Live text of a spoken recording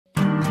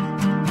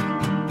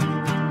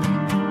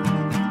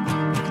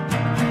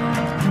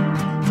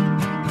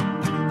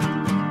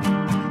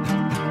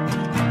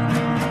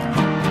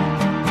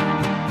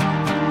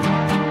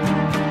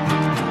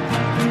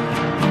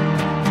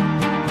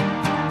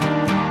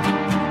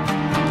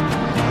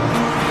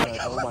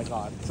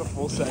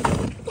full set.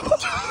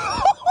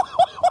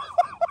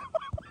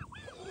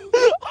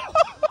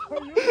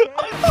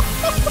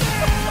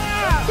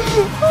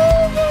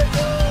 Oh my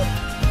god!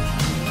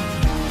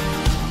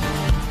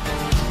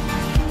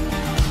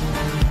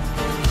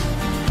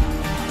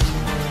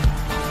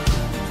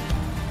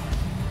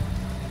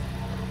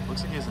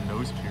 Looks like he has a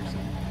nose piercing.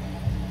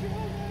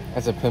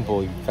 That's a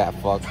pimple, you fat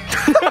fuck.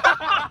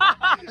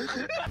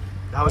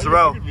 How was the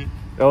row?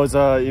 It was,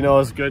 you know, it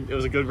was good. It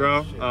was a good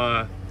row.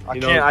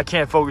 I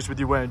can't focus with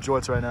you wearing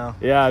jorts right now.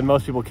 Yeah,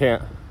 most people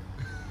can't.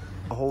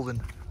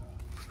 Holden,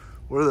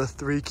 what are the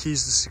 3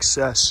 keys to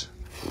success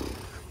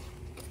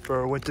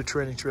for a winter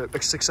training trip?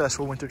 A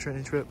successful winter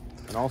training trip.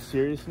 In all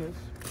seriousness,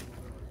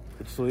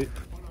 good sleep,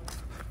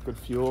 good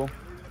fuel,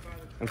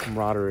 and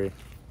camaraderie.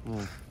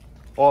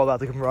 All about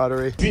the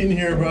camaraderie. Be in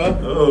here, bro.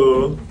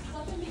 Oh.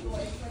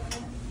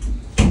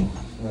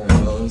 Alright,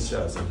 well, let's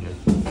shot some here.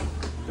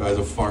 Guys,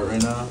 a fart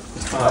right now.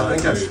 I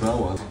think I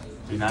smell one.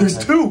 There's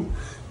 2!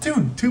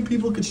 Dude, 2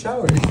 people could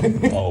shower.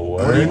 Oh,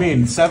 What do you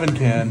mean? 7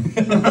 can.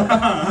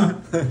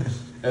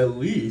 At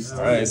least.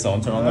 Alright,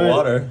 someone turn on the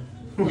water.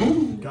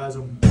 Guys,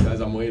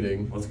 I'm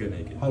waiting. Let's get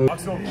naked.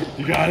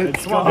 You got it.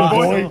 Come on,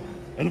 boy.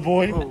 And a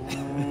boy.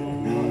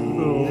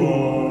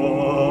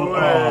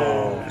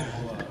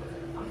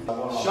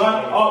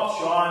 Shut up,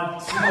 Sean.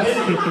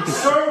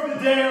 Serve the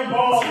damn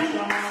ball,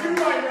 Sean.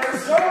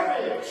 Serve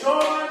it,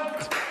 Sean.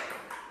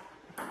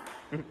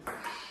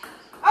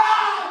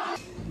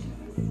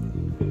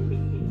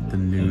 The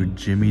new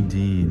Jimmy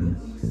Dean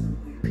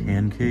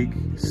pancake,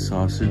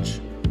 sausage,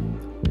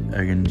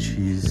 egg and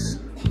cheese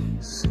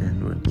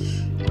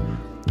sandwich.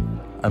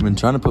 I've been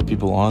trying to put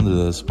people onto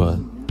this, but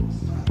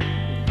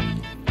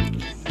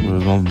we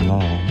don't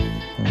know.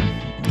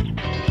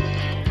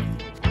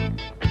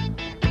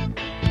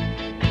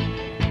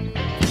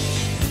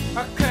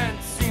 I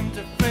can't seem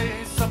to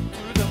face up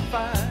to the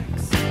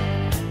facts.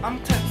 I'm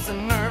tense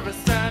and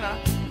nervous and I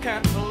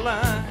can't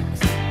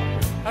relax.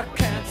 I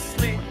can't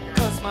sleep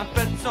cause my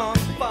bed's on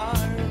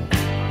fire.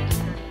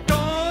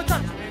 Don't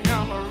touch me,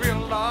 I'm a real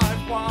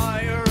live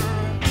wire.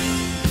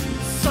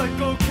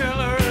 Psycho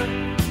killer,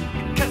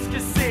 qu'est-ce que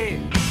c'est?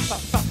 Fa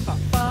fa fa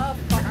fa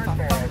fa fa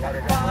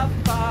fa fa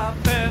fa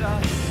better.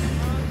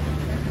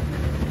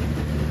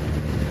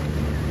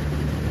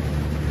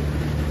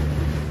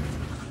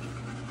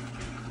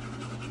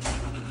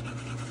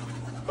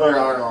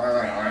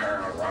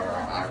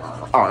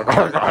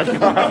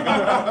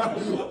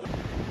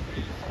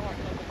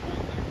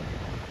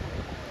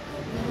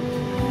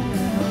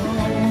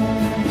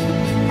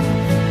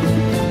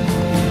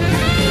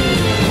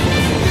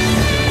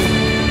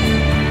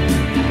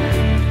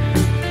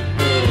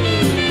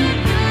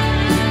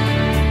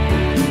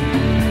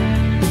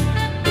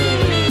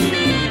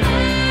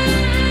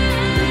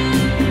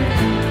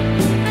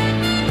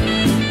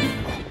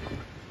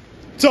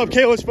 what's up,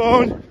 Kayla's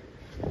phone?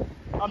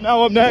 I'm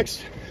now up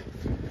next.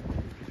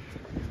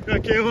 Yeah,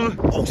 Kayla.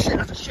 Oh shit,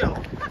 that's a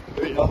shell.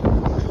 There you go.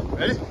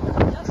 Ready?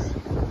 Yes.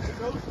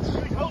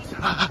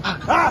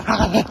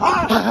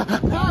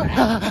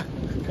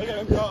 Look at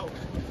him go.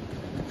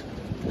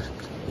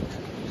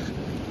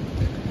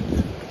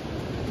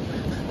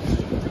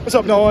 What's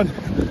up, Nolan?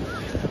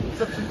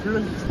 What's up,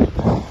 Shakira?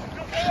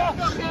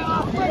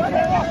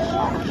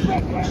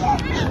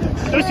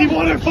 Does he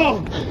want her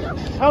phone?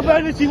 How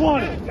bad does he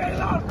want it?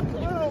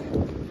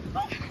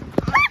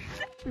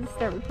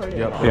 Start recording.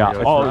 Yeah.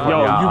 Oh,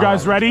 yo, you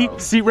guys ready?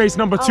 Seat race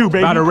number 2,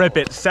 baby. About to rip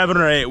it. 7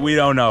 or 8, we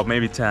don't know.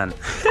 Maybe 10.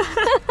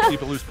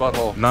 Keep a loose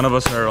butthole. None of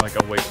us are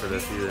like awake for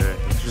this either.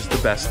 It's just the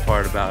best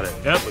part about it.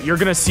 Yep, you're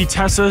gonna see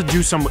Tessa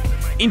do some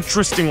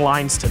interesting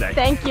lines today.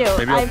 Thank you.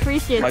 I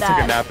appreciate that. I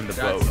took a nap in the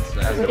boat.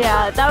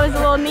 Yeah, that was a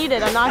little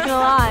needed. I'm not gonna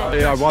lie.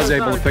 Yeah, I was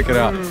able to pick it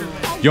up.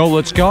 Yo,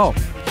 let's go.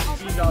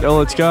 Yo,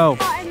 let's go.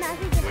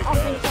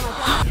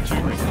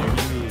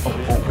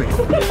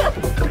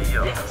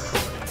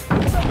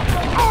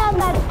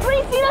 And that's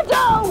 3 feet of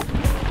dough.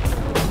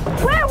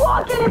 We're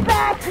walking it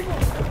back.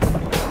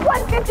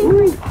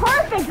 153,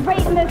 perfect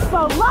rate in this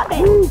boat. Love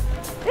it.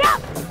 Yep.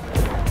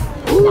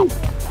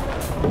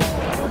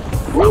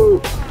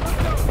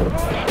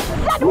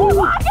 Set, we're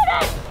walking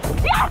it.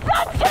 Yes,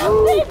 on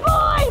 2 feet,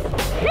 boys.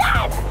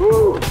 Yes.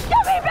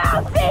 Give me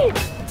bouncy.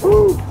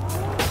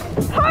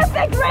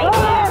 Perfect rate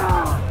here.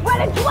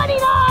 Went at 29.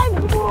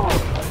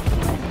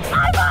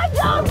 I'm on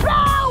down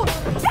bow.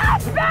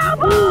 Yes, bow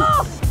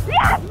ball.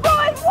 Yes,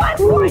 boys,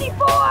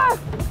 144.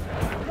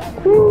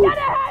 Get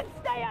ahead,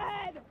 stay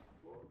ahead.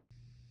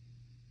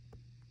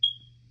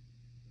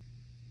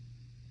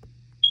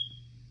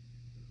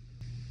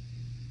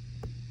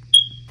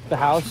 The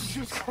house?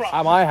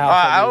 At my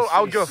house.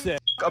 I'll go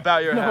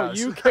about your house.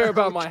 No, you care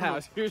about my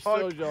house. You're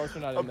so jealous for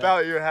not in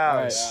about your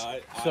house.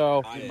 Right.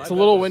 So it's a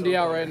little windy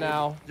out right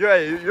now.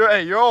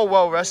 You're all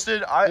well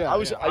rested. I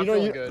was. I'm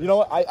feeling good. You know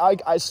what?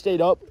 I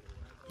stayed up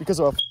because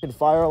of a fucking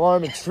fire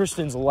alarm and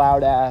Tristan's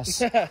loud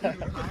ass.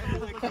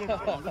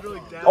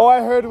 All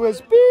I heard was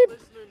beep,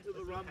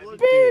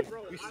 beep.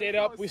 We stayed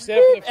up for the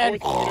 4th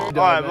meter. All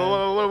right, what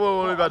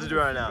are we about to do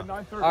right now?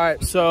 All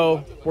right,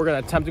 so we're gonna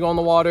attempt to go in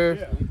the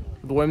water.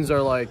 The winds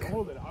are like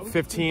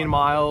 15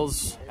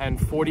 miles and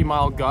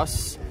 40-mile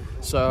gusts,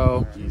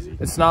 so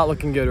it's not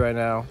looking good right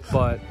now,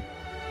 but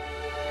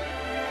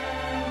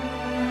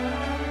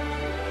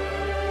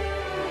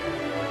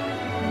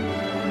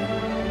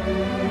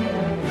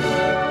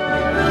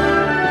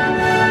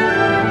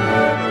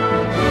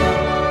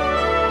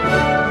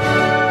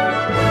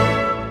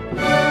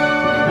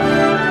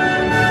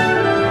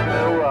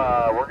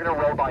we're gonna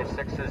roll by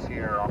 6s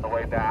here on the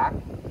way back.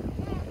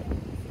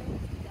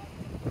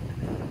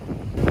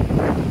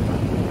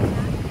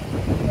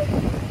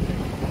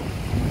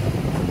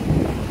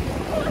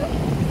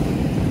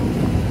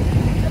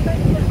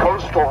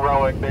 Coastal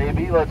rowing,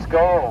 baby, let's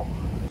go.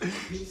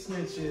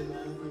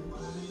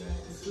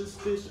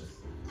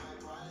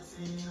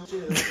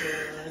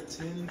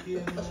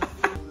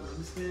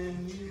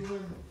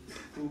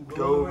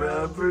 Go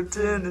around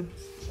pretending.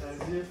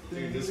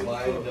 Dude, this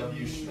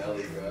YW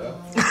smelly, bro.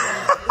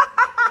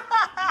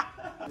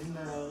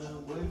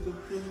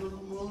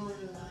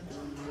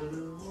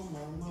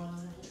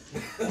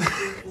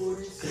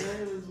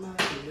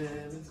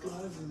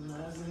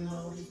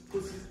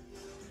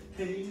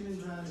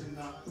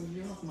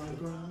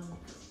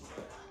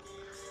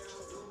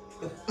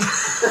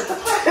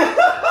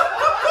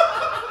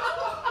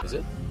 Is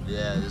it?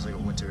 Yeah, there's like a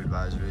winter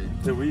advisory.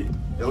 did we?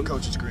 No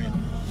coach's green.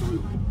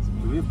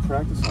 Do we have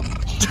practice on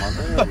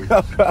Monday?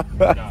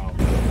 No.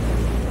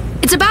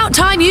 It's about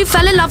time you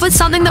fell in love with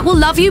something that will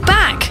love you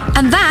back.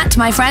 And that,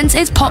 my friends,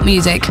 is pop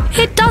music.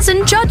 It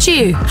doesn't judge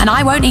you, and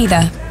I won't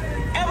either.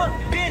 Ever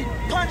been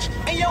punched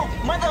in your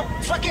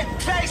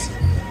motherfucking face?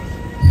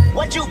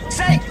 What you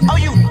say? Oh,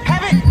 you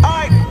haven't?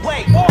 Alright,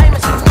 wait. I'm a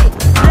sneak.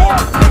 I am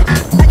a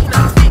bitch. I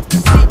cannot speak.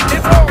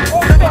 Yeah. Fuck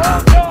all the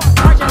rest.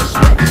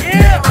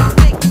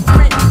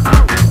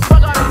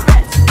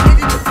 Is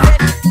it the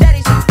best? That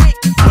is a big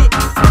hit.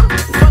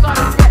 Fuck all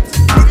the rest.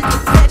 Is it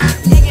the best?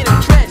 He get a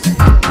dress.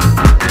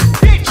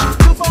 Bitch,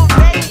 you for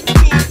baby.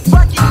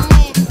 Fucking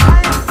me.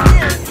 I am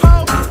here. Ho,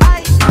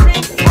 ice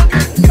cream,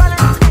 booger,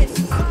 color piss.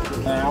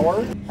 An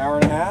hour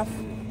and a half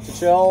to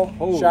chill,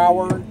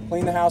 shower,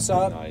 clean the house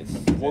up.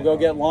 We'll go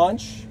get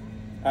lunch,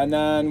 and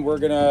then we're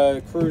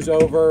gonna cruise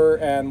over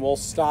and we'll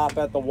stop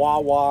at the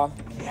Wawa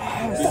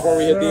before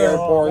we hit the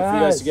airport for you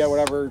guys to get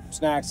whatever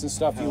snacks and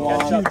stuff you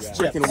want.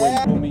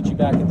 We'll meet you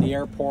back at the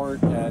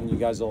airport, and you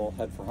guys will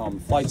head for home.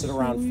 Flight's at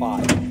around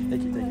 5.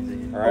 Thank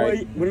you. All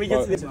right. When we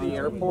get to the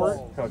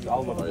airport, Coach,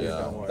 I'll look at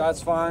you.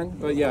 that's fine.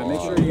 But yeah,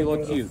 make sure you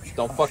look cute.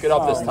 Don't fuck it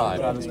up this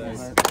time.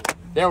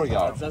 There we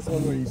go. That's the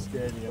one where you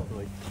scared me up for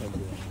like 10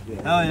 minutes.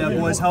 Hell yeah,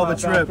 boys. Hell of a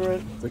trip.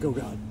 It's like, oh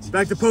God.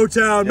 Back to Po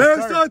Town.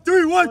 Marist on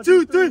 3. 1,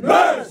 2, 3.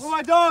 Marist! Where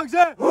my dogs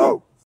at?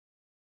 Woo!